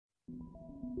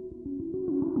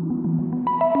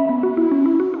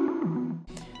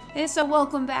Hey, so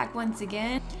welcome back once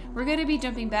again. We're going to be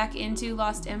jumping back into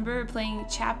Lost Ember, playing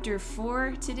Chapter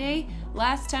 4 today.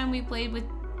 Last time we played with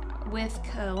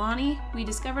Kalani, we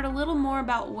discovered a little more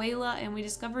about Wayla, and we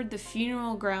discovered the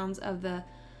funeral grounds of the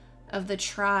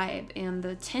tribe and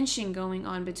the tension going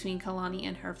on between Kalani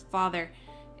and her father.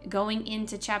 Going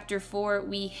into Chapter 4,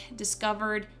 we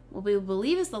discovered what we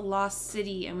believe is the Lost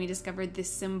City, and we discovered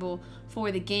this symbol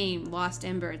for the game, Lost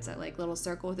Ember. It's that like little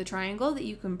circle with a triangle that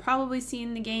you can probably see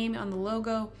in the game on the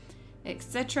logo,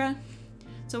 etc.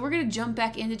 So we're going to jump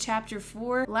back into Chapter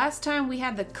 4. Last time we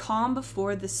had the calm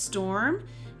before the storm,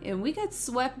 and we got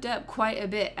swept up quite a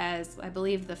bit as, I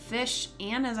believe, the fish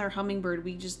and as our hummingbird,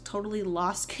 we just totally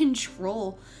lost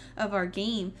control of our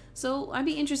game. So I'd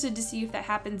be interested to see if that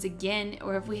happens again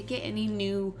or if we get any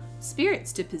new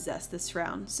spirits to possess this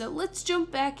round. So let's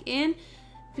jump back in.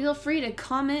 Feel free to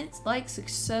comment, like,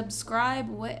 subscribe,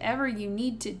 whatever you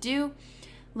need to do.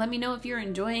 Let me know if you're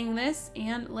enjoying this,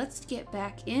 and let's get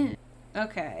back in.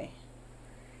 Okay.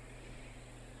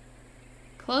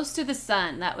 Close to the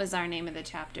sun, that was our name of the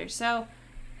chapter. So,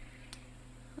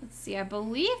 let's see, I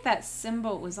believe that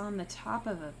symbol was on the top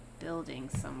of a building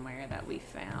somewhere that we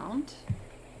found.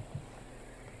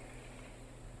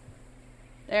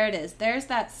 There it is. There's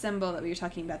that symbol that we were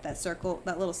talking about, that circle,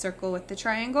 that little circle with the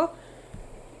triangle,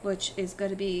 which is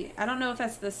going to be, I don't know if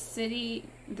that's the city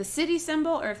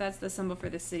symbol or if that's the symbol for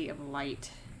the City of Light.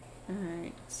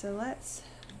 Alright, so let's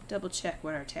double check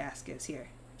what our task is here.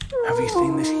 Have you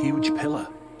seen this huge pillar?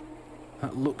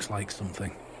 That looks like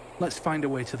something. Let's find a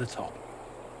way to the top.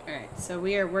 Alright, so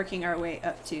we are working our way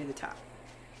up to the top.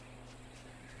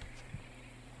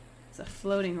 It's a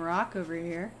floating rock over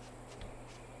here.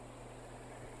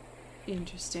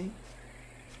 Interesting.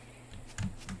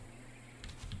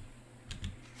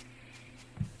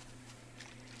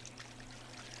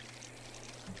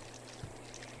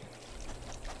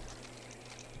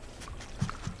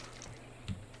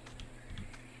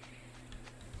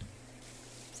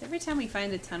 So every time we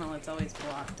find a tunnel, it's always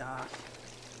blocked off.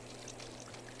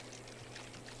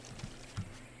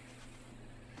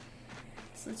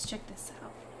 So let's check this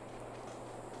out.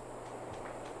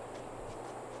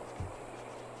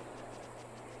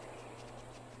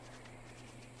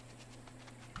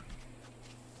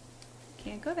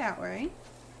 Can't go that way.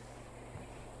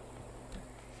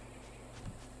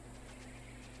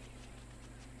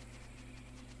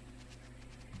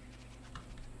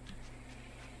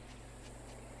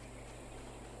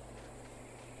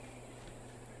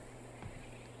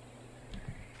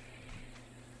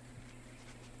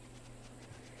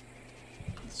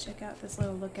 Let's check out this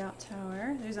little lookout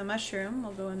tower. There's a mushroom.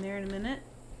 We'll go in there in a minute.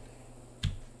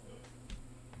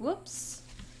 Whoops.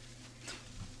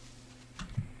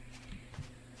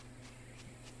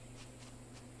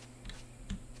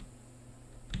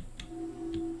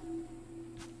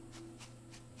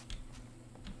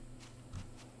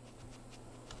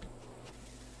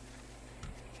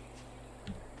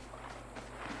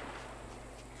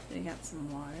 We got some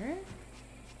water,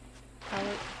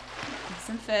 probably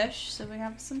some fish, so we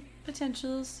have some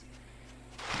potentials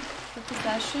for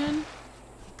possession.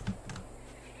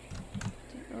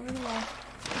 Get over the wall.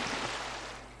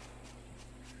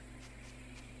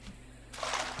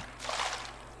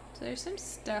 So there's some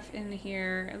stuff in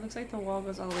here. It looks like the wall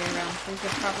goes all the way around. We could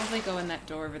probably go in that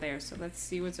door over there, so let's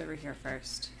see what's over here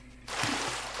first.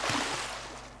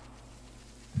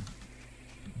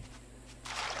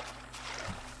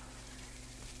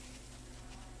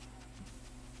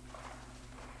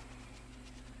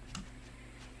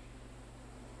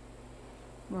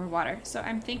 More water. So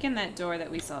I'm thinking that door that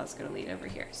we saw is going to lead over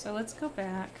here. So let's go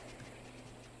back.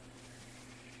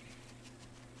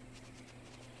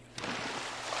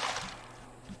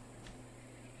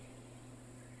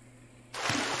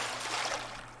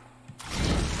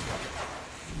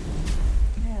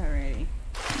 Alrighty.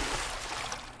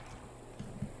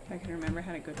 If I can remember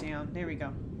how to go down. There we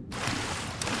go.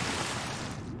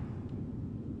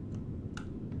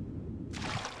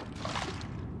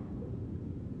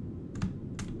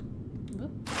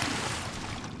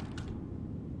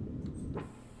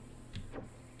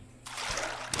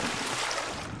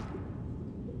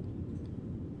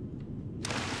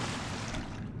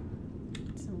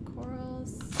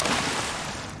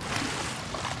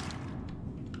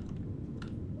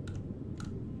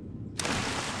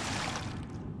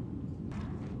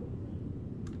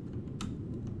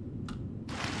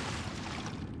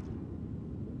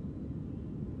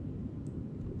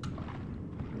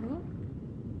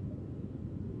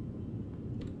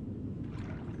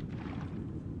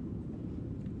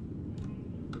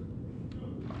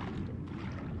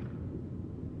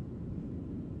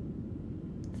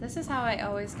 This is how I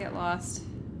always get lost.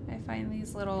 I find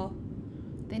these little...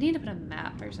 They need to put a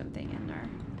map or something in our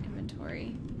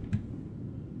inventory.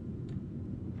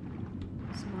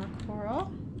 Some more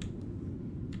coral.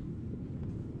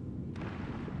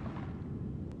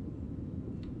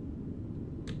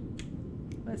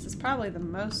 This is probably the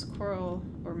most coral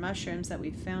or mushrooms that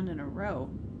we've found in a row.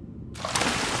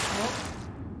 Oh.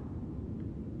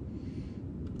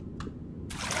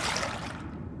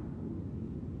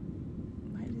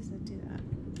 Why does it do that?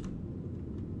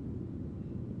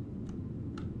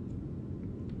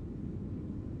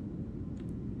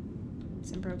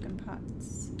 Some broken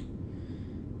pots.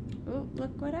 Oh,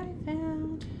 look what I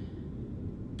found.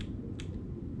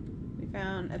 We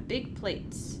found a big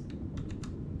plate.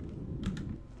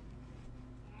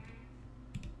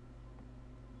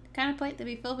 Kind of plate that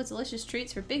be filled with delicious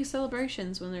treats for big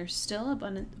celebrations when there was still an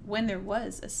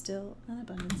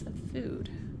abundance of food.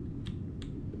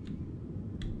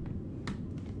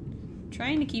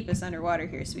 Trying to keep us underwater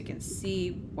here so we can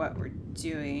see what we're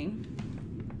doing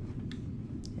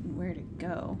and where to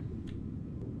go.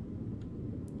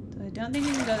 So I don't think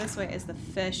we can go this way as the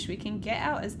fish. We can get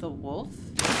out as the wolf.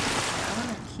 I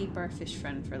want to keep our fish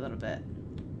friend for a little bit.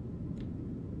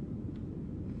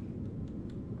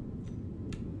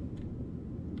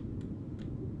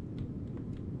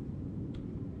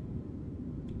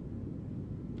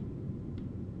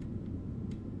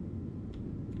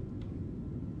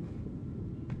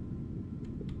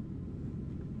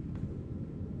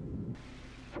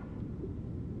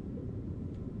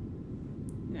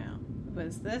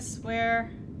 Was this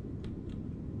where...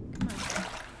 Come on.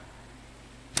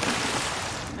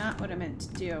 Not what I meant to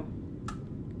do.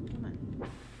 Come on.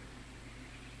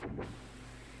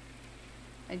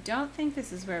 I don't think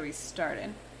this is where we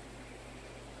started.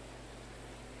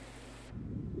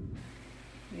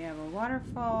 We have a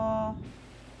waterfall.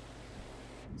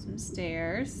 Some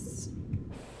stairs.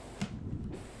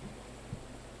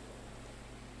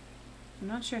 I'm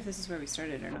not sure if this is where we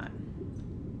started or not.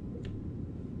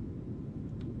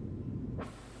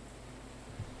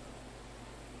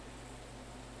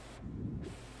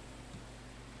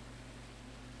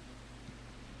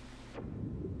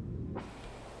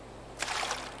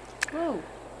 Whoa.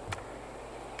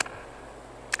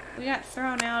 We got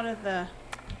thrown out of the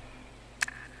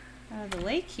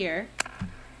lake here.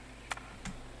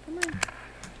 Come on.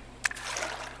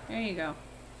 There you go.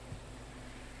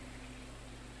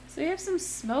 So we have some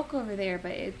smoke over there,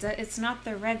 but it's not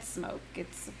the red smoke.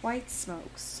 It's white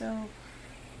smoke. So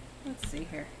let's see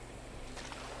here.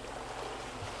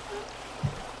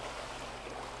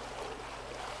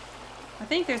 I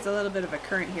think there's a little bit of a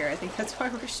current here. I think that's why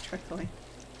we're struggling.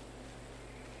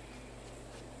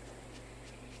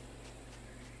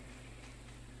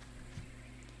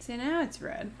 See, now it's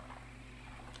red.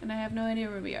 And I have no idea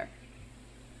where we are.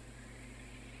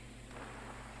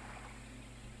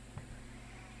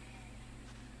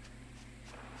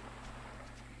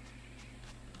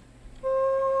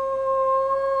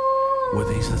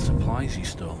 Were these the supplies you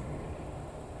stole?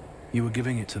 You were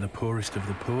giving it to the poorest of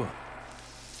the poor.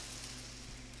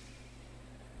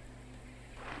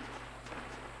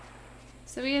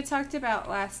 So we had talked about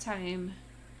last time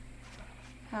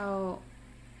how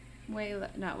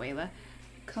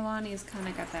Kalani's kind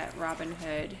of got that Robin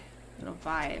Hood little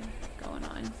vibe going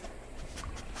on.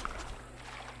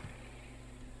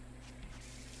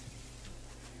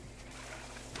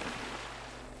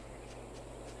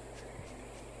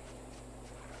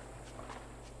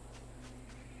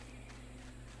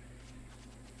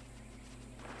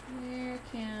 Where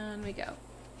can we go?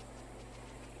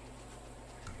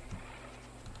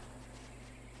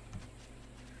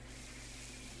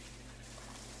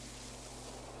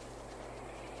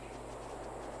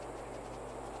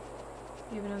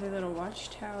 We have another little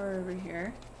watchtower over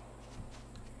here.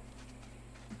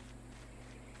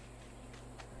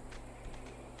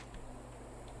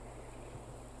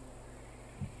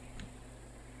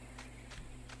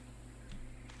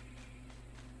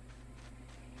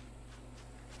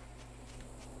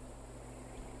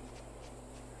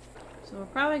 So we're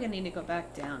probably gonna need to go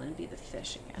back down and be the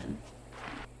fish again.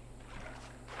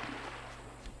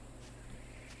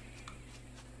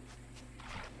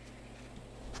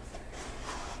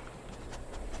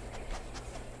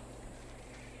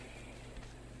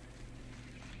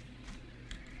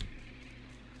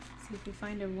 If we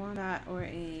find a wombat or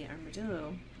a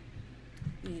armadillo,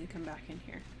 we need to come back in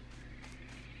here.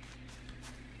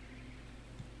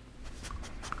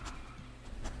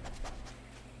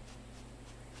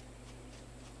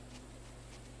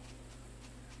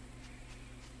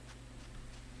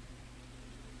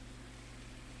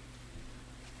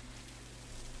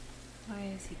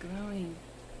 Why is he glowing?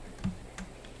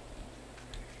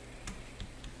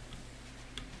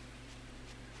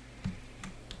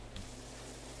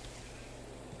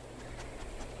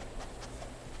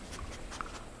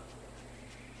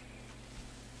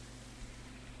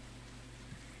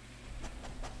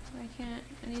 I can't.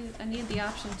 I need the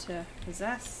option to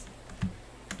possess.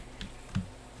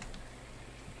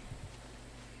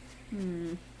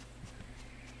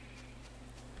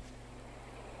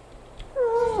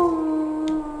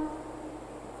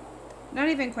 Not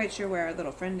even quite sure where our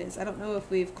little friend is. I don't know if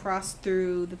we've crossed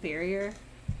through the barrier.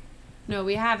 No,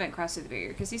 we haven't crossed through the barrier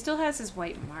because he still has his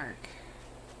white mark.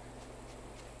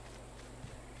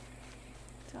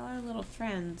 So all our little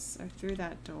friends are through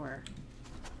that door.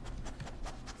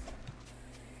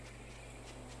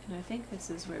 And I think this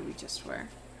is where we just were.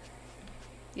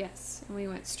 Yes, and we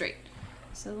went straight.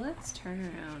 So let's turn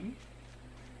around.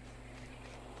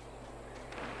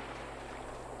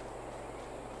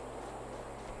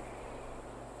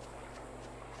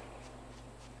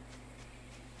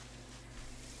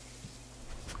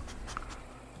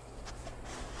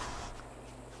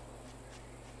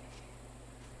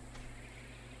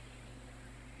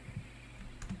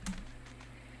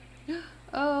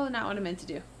 Oh, not what I meant to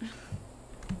do.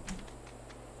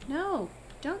 No,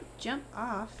 don't jump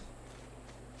off.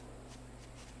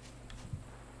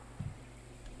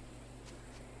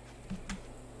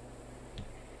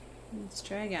 Let's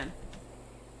try again.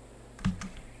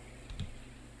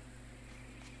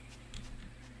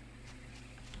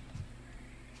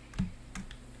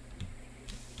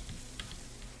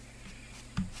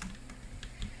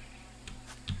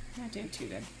 Not doing too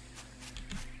good.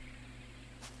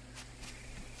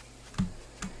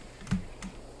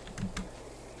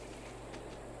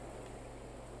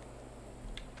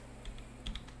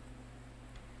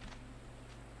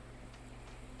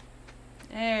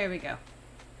 There we go.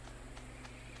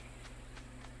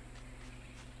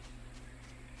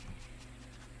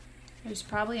 There's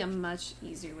probably a much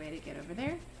easier way to get over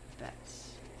there, but...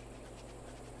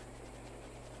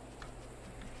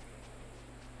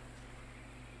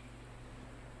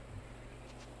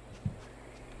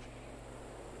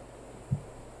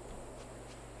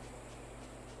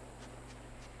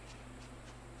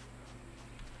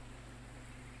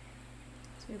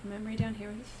 So we have memory down here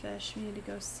with the fish. We need to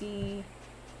go see...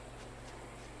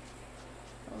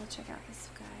 Oh, we'll check out this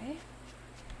guy.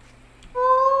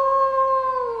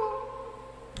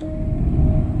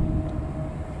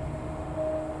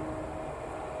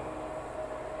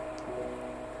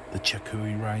 The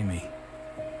Chakui Raimi.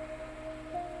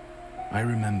 I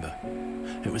remember.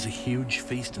 It was a huge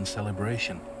feast and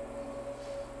celebration.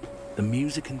 The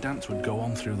music and dance would go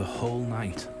on through the whole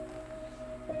night.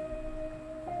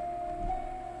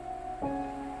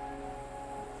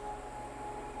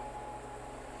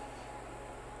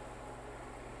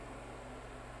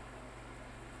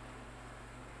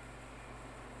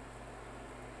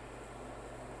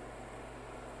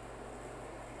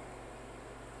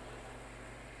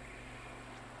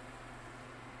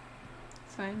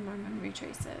 Find more memory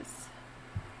traces.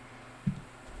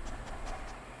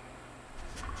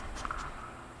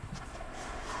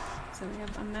 So we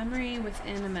have a memory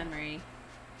within a memory.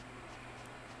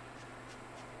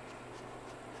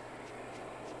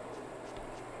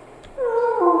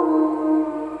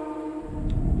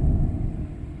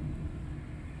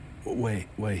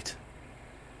 Wait.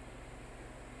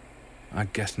 I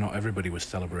guess not everybody was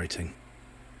celebrating.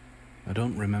 I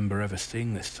don't remember ever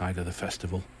seeing this side of the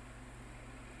festival.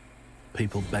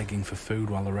 People begging for food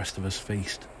while the rest of us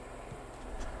feast.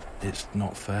 It's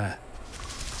not fair.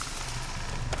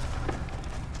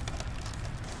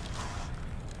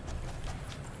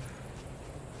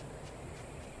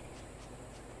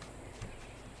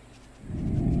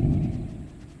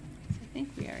 I think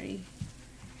we already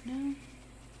know.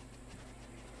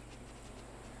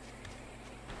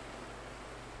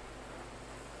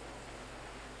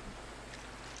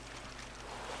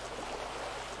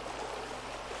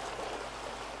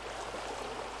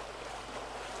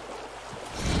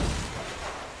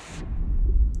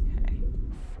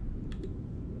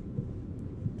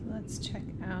 Let's check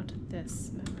out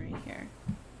this memory here.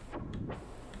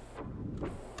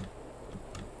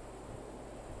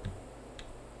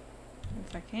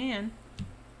 If I can.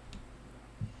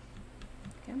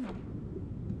 Come on.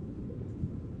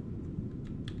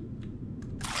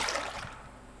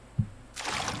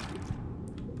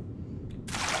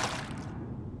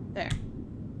 There.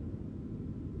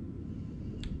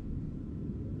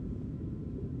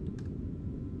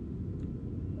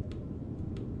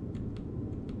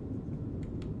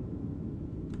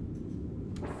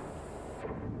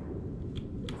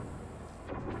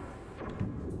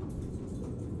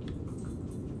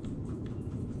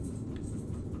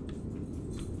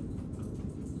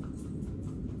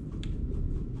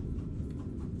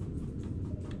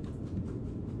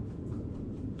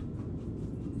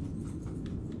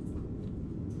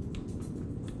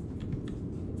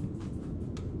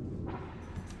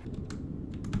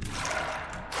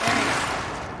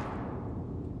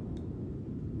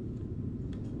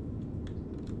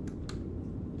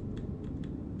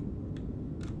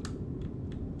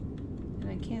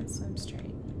 can't swim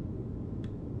straight.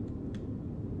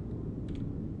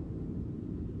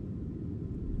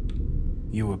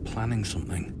 You were planning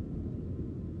something.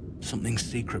 Something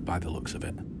secret by the looks of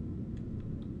it.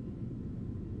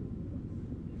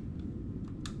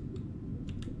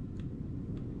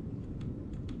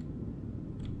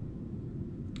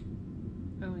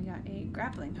 Oh, we got a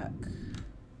grappling hook.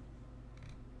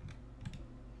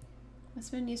 Must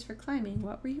have been used for climbing.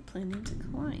 What were you planning to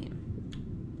climb?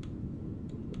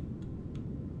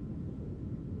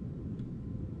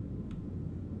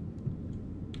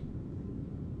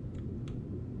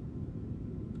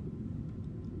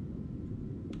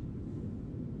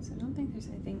 So I don't think there's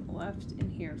anything left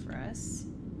in here for us.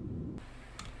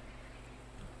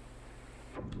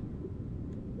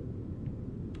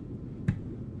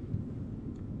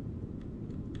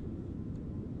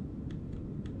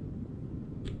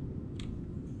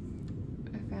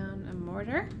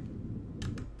 Mortar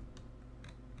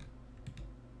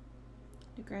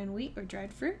to grind wheat or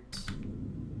dried fruit.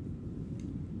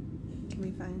 Can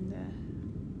we find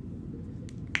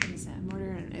what is that?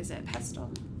 Mortar and is it pestle?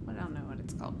 I don't know what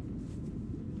it's called.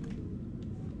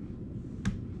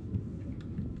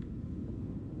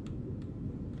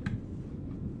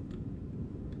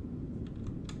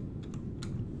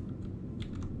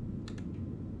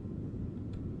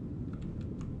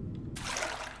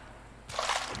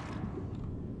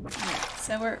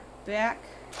 So we're back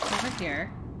over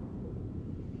here.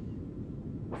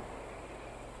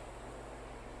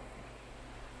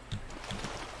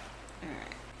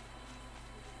 Alright.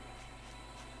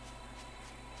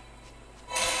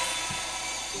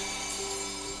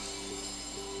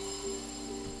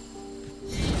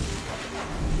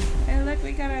 Hey, look,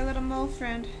 we got our little mole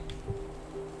friend.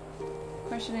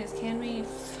 Question is, can we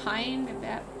find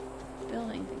that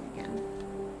building thing again?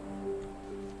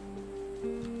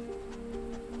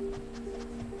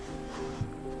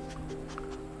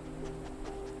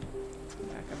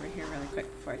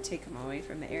 Before I take him away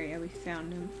from the area we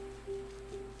found him.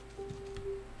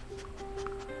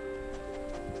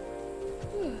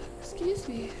 Ooh, excuse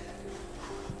me.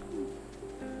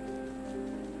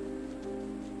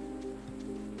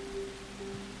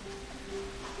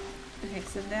 Okay,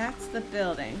 so that's the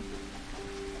building.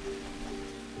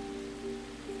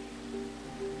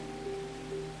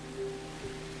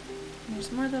 And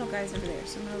there's more little guys over there,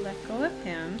 so I'm gonna let go of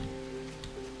him.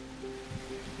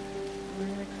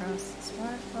 Across this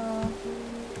waterfall.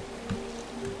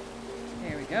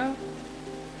 There we go.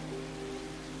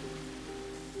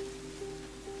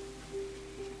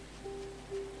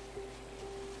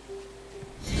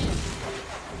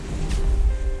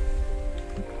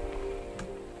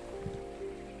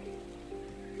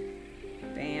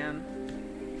 Bam.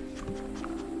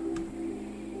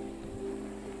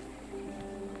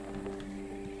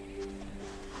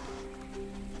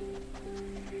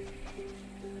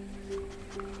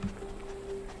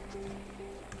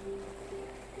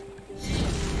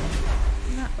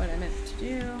 What I meant to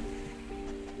do.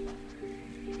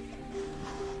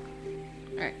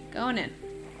 Alright, going in.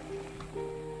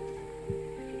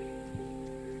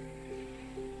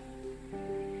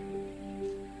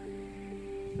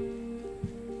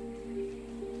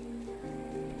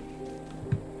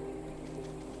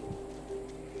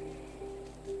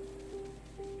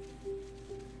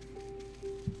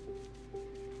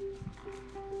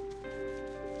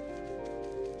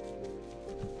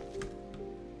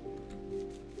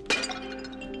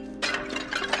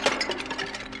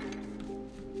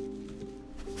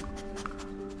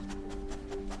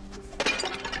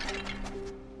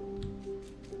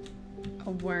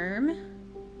 Worm?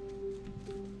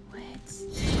 What?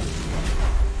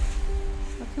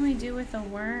 What can we do with a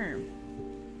worm?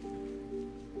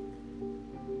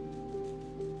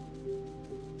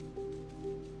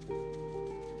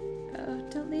 Oh,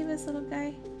 don't leave us, little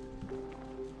guy.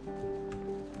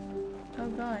 Oh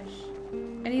gosh.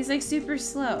 And he's like super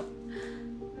slow.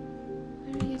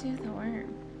 What do you do with a worm?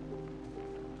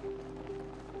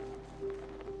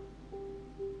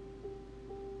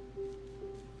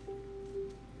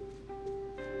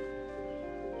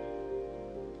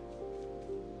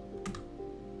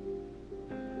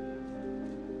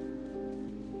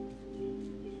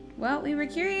 Well, we were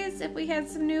curious if we had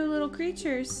some new little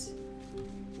creatures.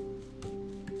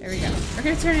 There we go. We're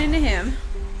gonna turn into him.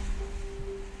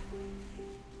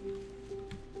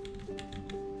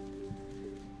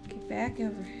 Get back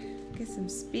over. Get some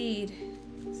speed.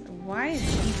 So why is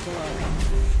he glowing?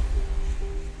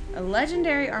 A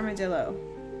legendary armadillo.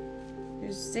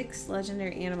 There's 6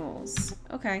 legendary animals.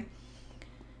 Okay.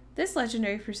 This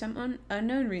legendary, for some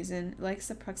unknown reason, likes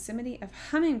the proximity of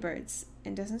hummingbirds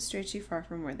and doesn't stray too far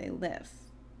from where they live.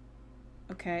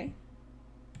 Okay.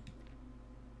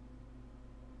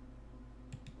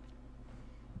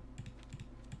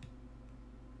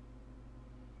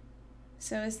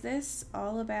 So is this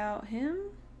all about him?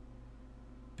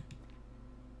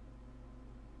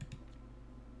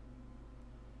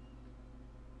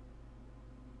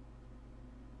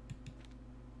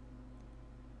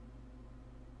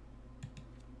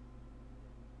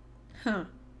 Huh.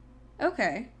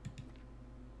 Okay.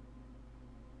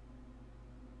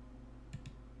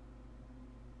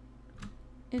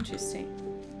 Interesting.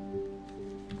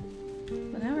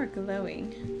 Well, now we're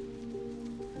glowing.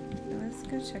 So let's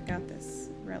go check out this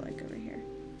relic over here.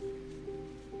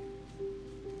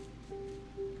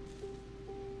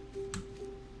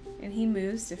 And he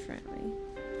moves differently.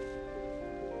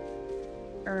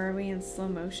 Or are we in slow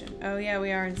motion? Oh yeah,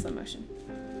 we are in slow motion.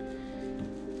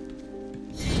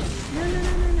 No, no,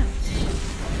 no, no, no.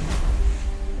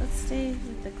 Let's stay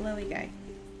with the glowy guy.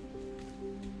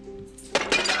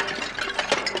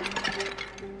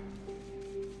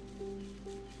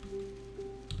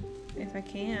 If I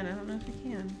can, I don't know if I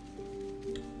can.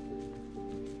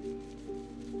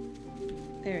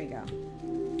 There we go.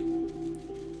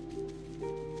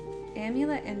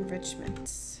 Amulet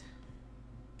enrichment.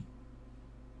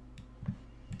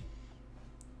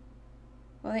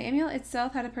 While the amulet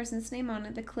itself had a person's name on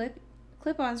it, the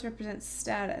clip-ons represent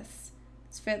status.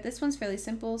 This one's fairly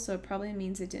simple, so it probably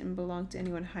means it didn't belong to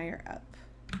anyone higher up.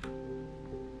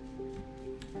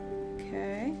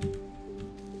 Okay.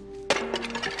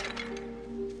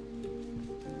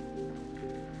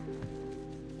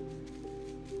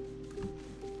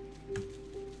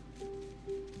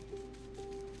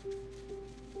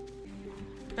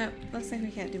 Oh, looks like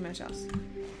we can't do much else.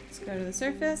 Let's go to the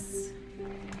surface.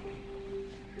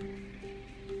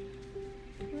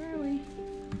 Where are we?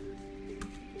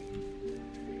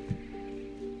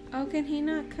 Oh, can he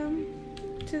not come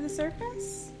to the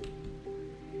surface?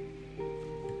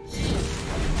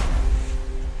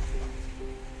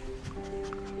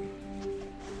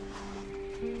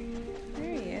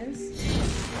 There he is.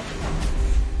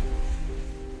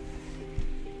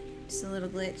 Just a little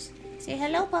glitch. Say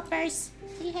hello, puppers.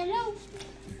 Say hello.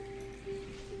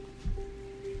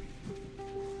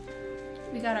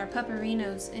 We got our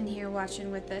pupperinos in here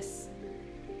watching with us.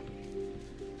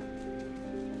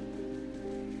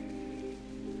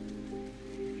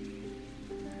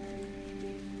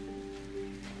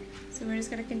 So we're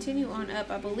just going to continue on up.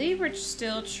 I believe we're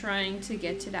still trying to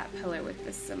get to that pillar with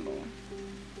the symbol.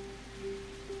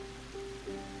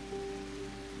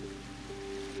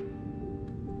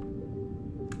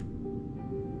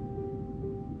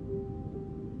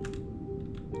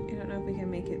 I don't know if we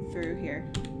can make it through here.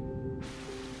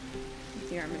 With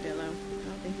the armadillo. I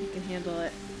don't think he can handle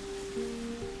it.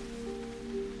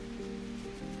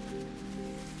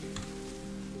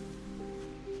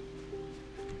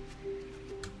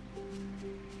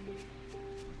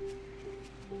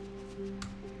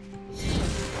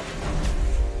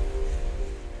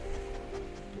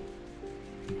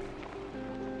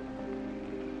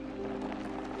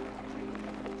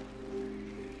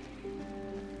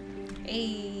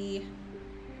 Hey,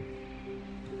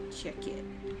 check it.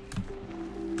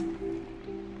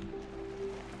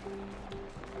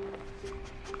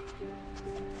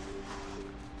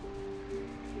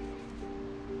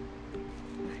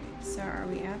 Alright, so are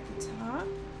we at the top?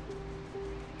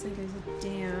 Looks like there's a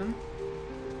dam.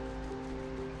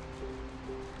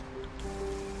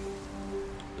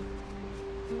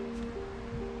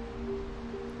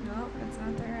 Nope, that's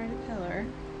not the right pillar.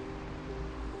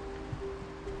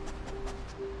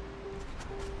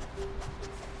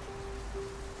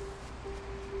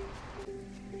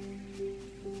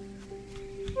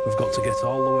 We've got to get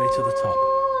all the way to the top.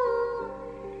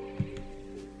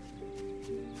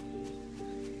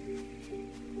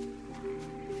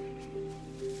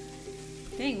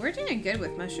 Dang, we're doing good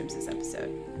with mushrooms this episode.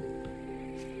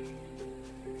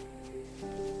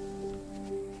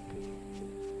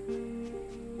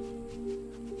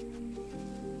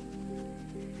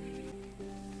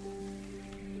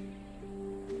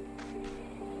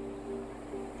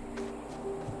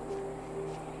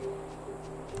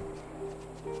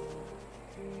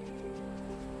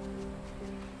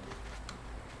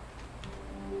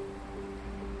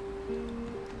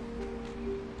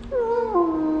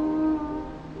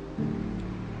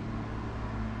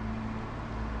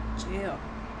 Jail.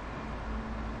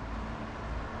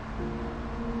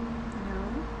 No.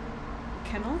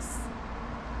 Kennels?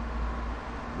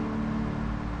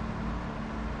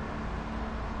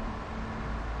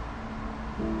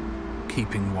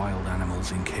 Keeping wild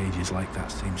animals in cages like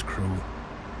that seems cruel.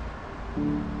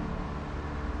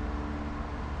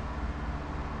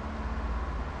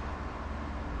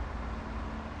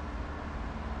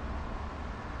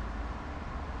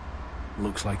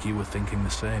 Looks like you were thinking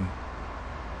the same.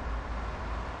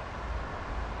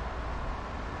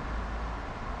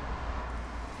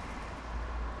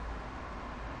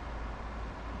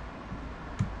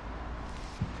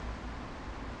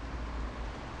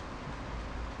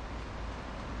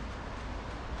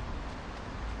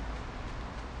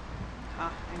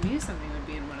 Ah, I knew something would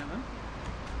be in one of them.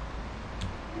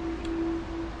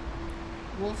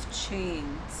 Wolf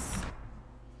chains.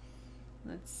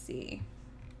 Let's see.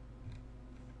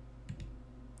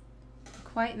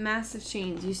 Quite massive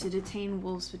chains used to detain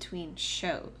wolves between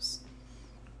shows.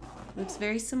 Looks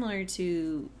very similar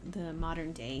to the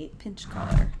modern day pinch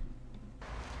collar.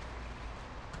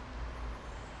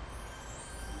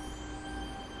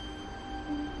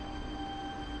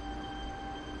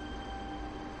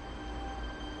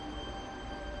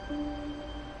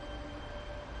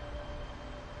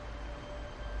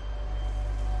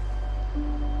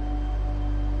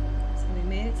 So we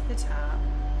made it to the top.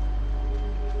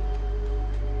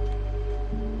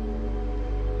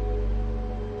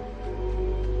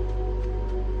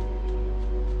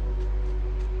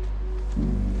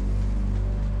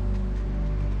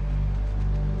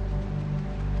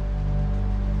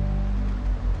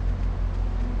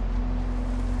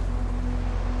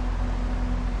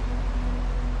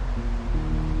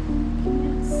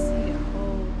 Can't see a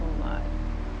whole lot.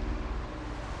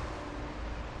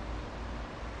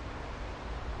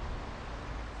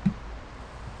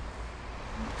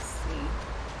 Let's see.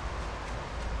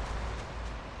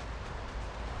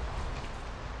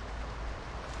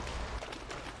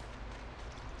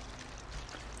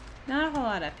 Not a whole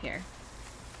lot up here.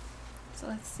 So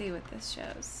let's see what this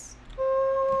shows.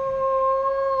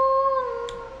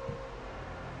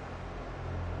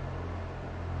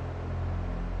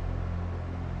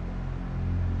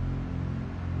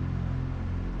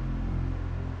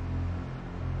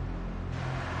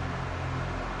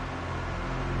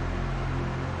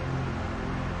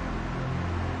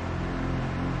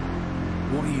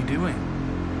 What are you doing?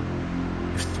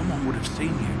 If someone would have seen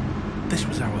you, this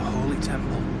was our holy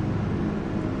temple.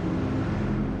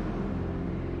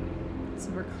 So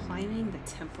we're climbing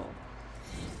the temple.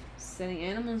 Setting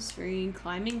animals free,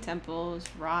 climbing temples,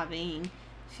 robbing,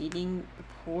 feeding the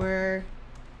poor.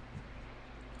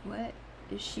 What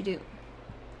does she do?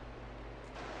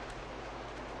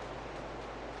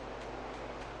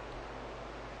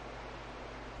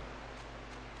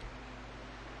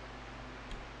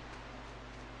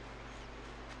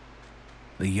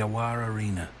 The Yawar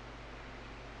Arena.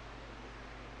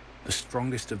 The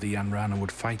strongest of the Yanrana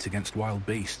would fight against wild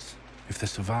beasts. If they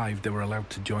survived, they were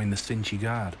allowed to join the Sinchi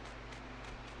Guard.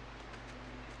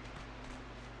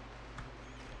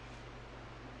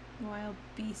 Wild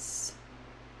beasts.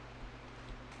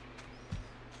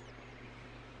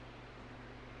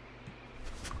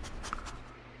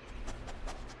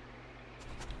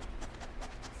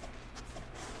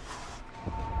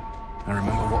 I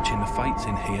remember watching the fights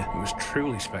in here. It was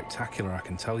truly spectacular, I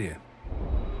can tell you.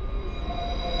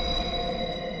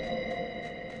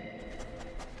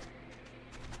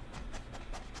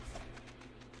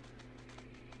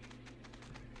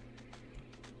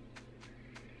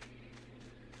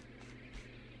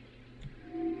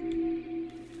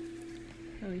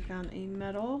 So we found a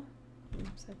medal.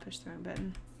 Oops, I pushed the wrong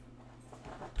button.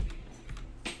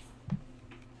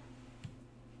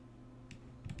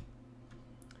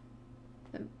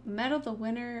 The medal, the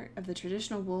winner of the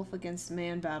traditional wolf against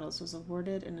man battles, was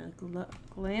awarded in a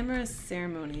glamorous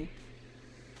ceremony.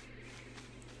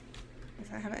 Does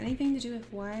that have anything to do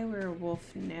with why we're a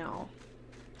wolf now?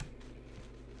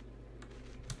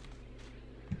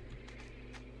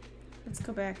 Let's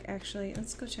go back, actually.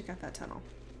 Let's go check out that tunnel.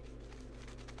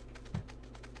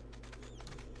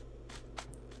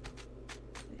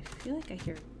 I feel like I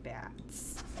hear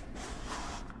bats.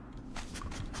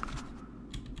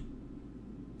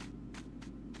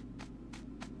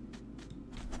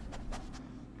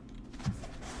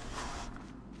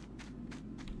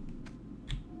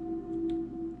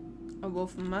 A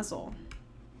wolf muzzle.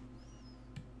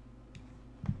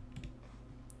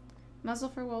 Muzzle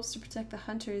for wolves to protect the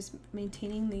hunters,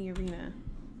 maintaining the arena.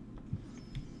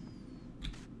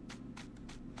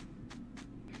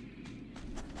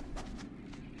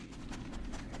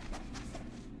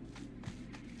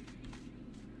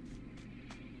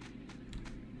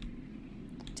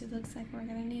 It looks like we're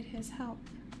gonna need his help.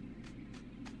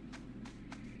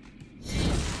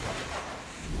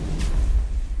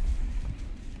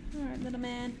 All right, little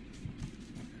man.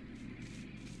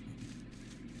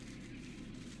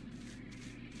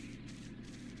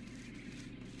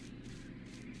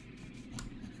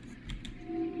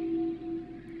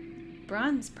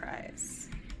 Bronze prize.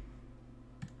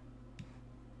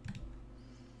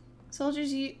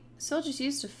 Soldiers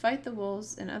used to fight the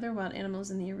wolves and other wild animals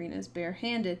in the arenas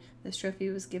barehanded. This trophy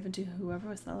was given to whoever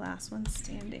was the last one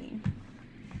standing.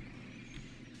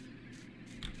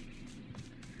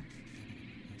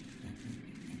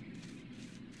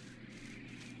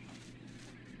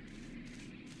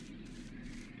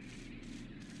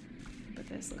 But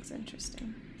this looks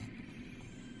interesting.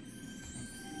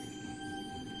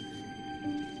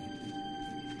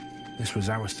 This was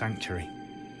our sanctuary.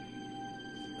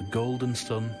 The golden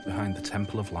sun behind the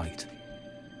Temple of Light.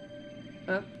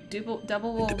 Oh,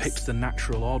 double wolves. It depicts the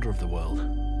natural order of the world.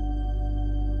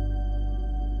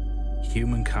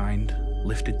 Humankind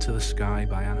lifted to the sky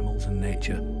by animals and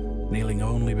nature, kneeling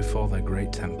only before their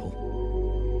great temple.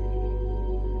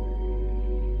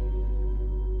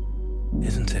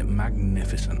 Isn't it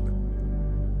magnificent?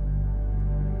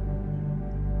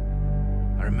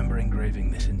 I remember engraving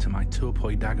this into my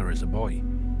topoi dagger as a boy.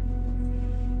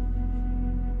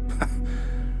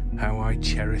 How I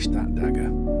cherished that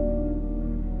dagger.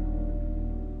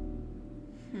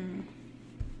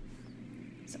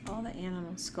 So all the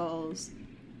animal skulls.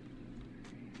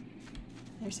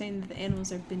 They're saying that the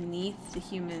animals are beneath the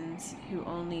humans who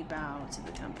only bow to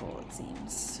the temple, it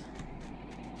seems.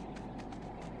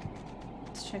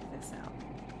 Let's check this out.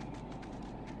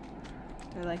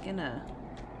 They're like in a...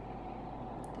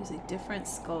 There's like different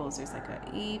skulls. There's like a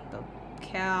ape, a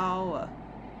cow, a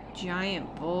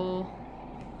giant bull.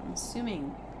 I'm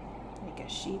assuming like a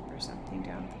sheep or something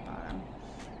down at the bottom.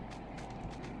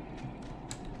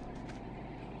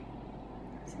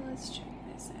 So let's check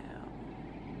this out.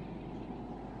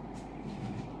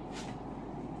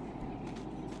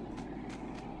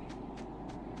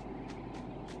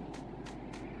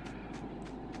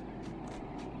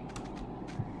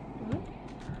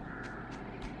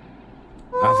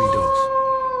 Avidos.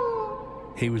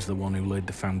 He was the one who laid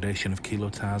the foundation of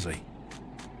Kilotazi,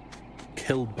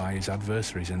 killed by his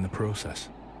adversaries in the process.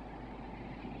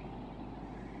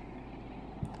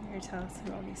 Here, tell us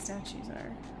who all these statues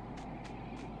are.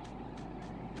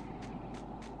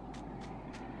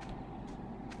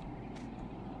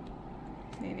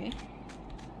 Maybe.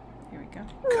 Here we go.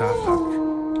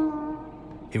 Karpak.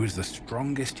 He was the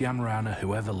strongest Yanrana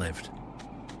who ever lived.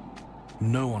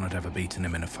 No one had ever beaten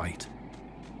him in a fight.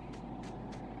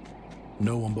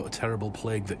 No one but a terrible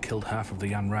plague that killed half of the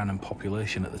Yanranan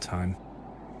population at the time.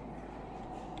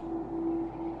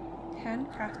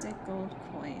 Handcrafted gold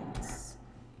coins.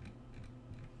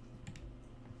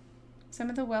 Some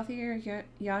of the wealthier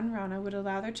Yanrana would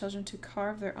allow their children to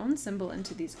carve their own symbol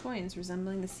into these coins,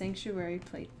 resembling the sanctuary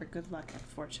plate for good luck and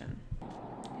fortune.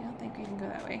 I don't think we can go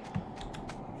that way.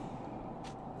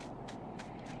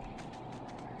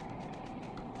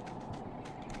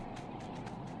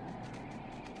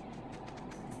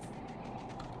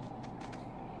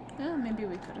 Oh, maybe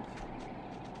we could have.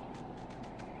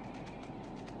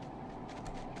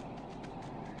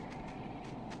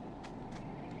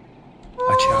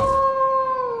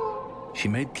 Achara. She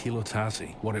made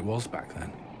Kilotazi what it was back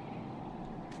then.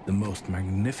 The most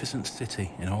magnificent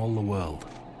city in all the world.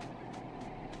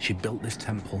 She built this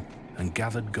temple and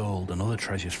gathered gold and other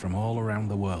treasures from all around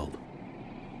the world.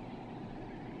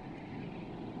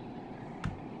 I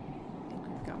think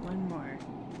we've got one more.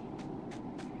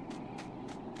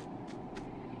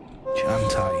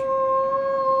 Chantai.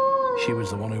 She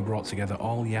was the one who brought together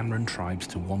all Yanran tribes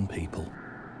to one people.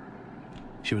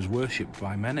 She was worshipped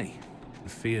by many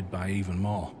and feared by even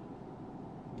more.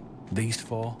 These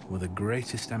four were the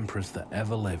greatest emperors that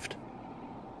ever lived.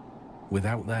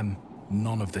 Without them,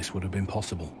 none of this would have been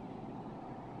possible.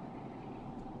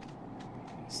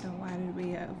 So why did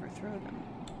we overthrow them?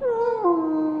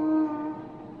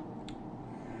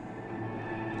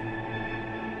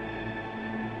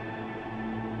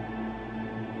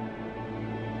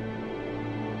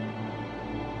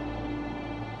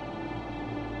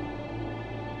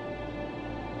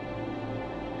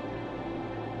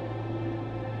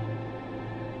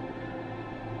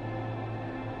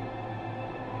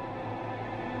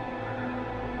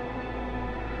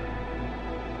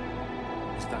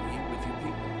 Is that you with your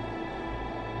people?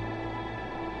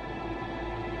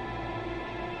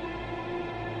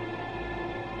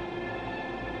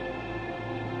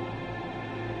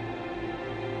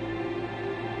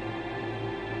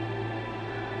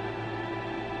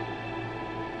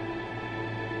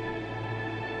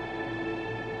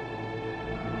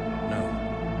 No.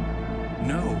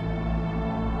 No.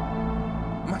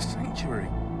 My sanctuary.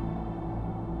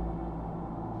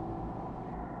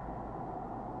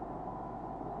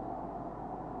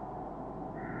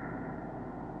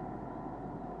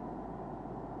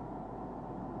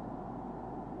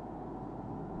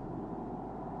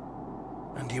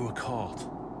 And you were caught.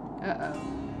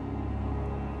 Uh-oh.